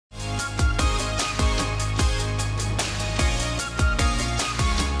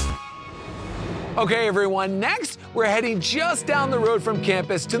Okay, everyone, next we're heading just down the road from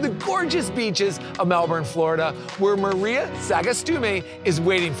campus to the gorgeous beaches of Melbourne, Florida, where Maria Sagastume is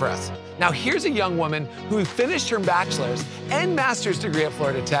waiting for us. Now, here's a young woman who finished her bachelor's and master's degree at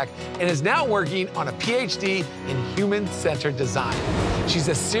Florida Tech and is now working on a PhD in human-centered design. She's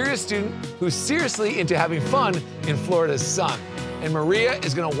a serious student who's seriously into having fun in Florida's sun. And Maria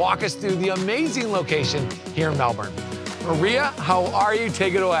is going to walk us through the amazing location here in Melbourne. Maria, how are you?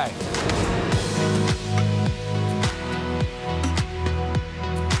 Take it away.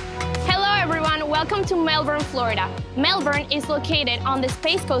 Welcome to Melbourne, Florida. Melbourne is located on the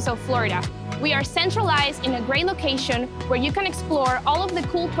Space Coast of Florida. We are centralized in a great location where you can explore all of the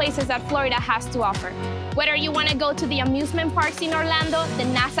cool places that Florida has to offer. Whether you want to go to the amusement parks in Orlando, the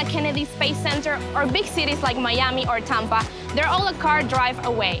NASA Kennedy Space Center, or big cities like Miami or Tampa, they're all a car drive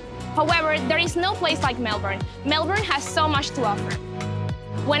away. However, there is no place like Melbourne. Melbourne has so much to offer.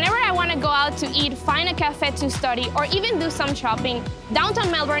 Whenever I want to go out to eat, find a cafe to study, or even do some shopping, downtown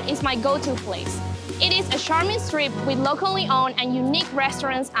Melbourne is my go-to place. It is a charming strip with locally owned and unique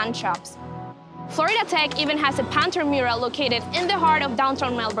restaurants and shops. Florida Tech even has a Panther mural located in the heart of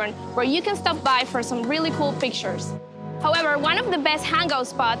downtown Melbourne where you can stop by for some really cool pictures. However, one of the best hangout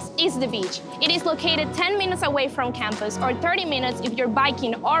spots is the beach. It is located 10 minutes away from campus or 30 minutes if you're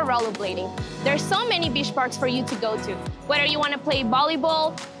biking or rollerblading. There's so many beach parks for you to go to. Whether you want to play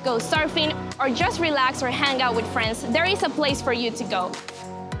volleyball, go surfing, or just relax or hang out with friends, there is a place for you to go.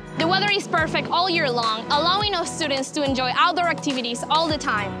 The weather is perfect all year long, allowing us students to enjoy outdoor activities all the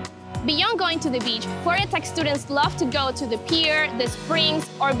time. Beyond going to the beach, Florida Tech students love to go to the pier, the springs,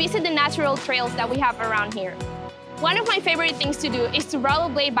 or visit the natural trails that we have around here. One of my favorite things to do is to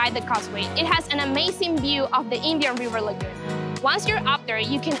rollerblade by the causeway. It has an amazing view of the Indian River Lagoon. Once you're up there,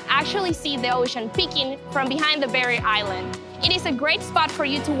 you can actually see the ocean peeking from behind the barrier island. It is a great spot for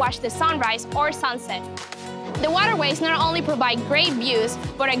you to watch the sunrise or sunset. The waterways not only provide great views,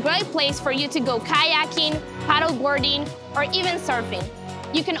 but a great place for you to go kayaking, paddleboarding, or even surfing.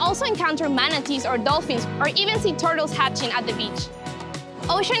 You can also encounter manatees or dolphins, or even see turtles hatching at the beach.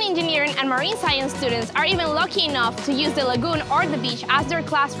 Ocean engineering and marine science students are even lucky enough to use the lagoon or the beach as their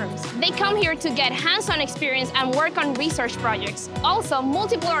classrooms. They come here to get hands-on experience and work on research projects. Also,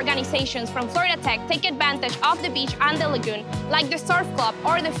 multiple organizations from Florida Tech take advantage of the beach and the lagoon, like the Surf Club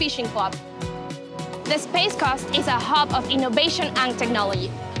or the Fishing Club. The Space Coast is a hub of innovation and technology.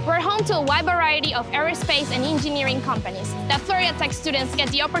 We're home to a wide variety of aerospace and engineering companies that Florida Tech students get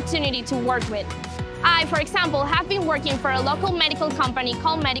the opportunity to work with. I, for example, have been working for a local medical company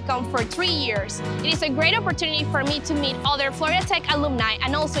called Medicom for 3 years. It is a great opportunity for me to meet other Florida Tech alumni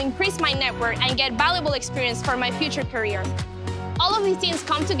and also increase my network and get valuable experience for my future career. All of these things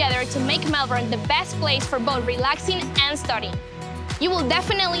come together to make Melbourne the best place for both relaxing and studying. You will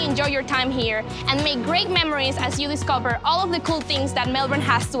definitely enjoy your time here and make great memories as you discover all of the cool things that Melbourne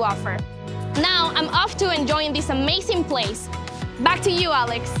has to offer. Now, I'm off to enjoying this amazing place. Back to you,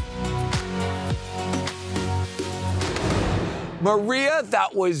 Alex. Maria,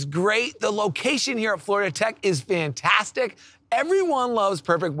 that was great. The location here at Florida Tech is fantastic. Everyone loves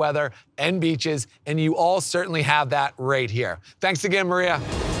perfect weather and beaches, and you all certainly have that right here. Thanks again, Maria.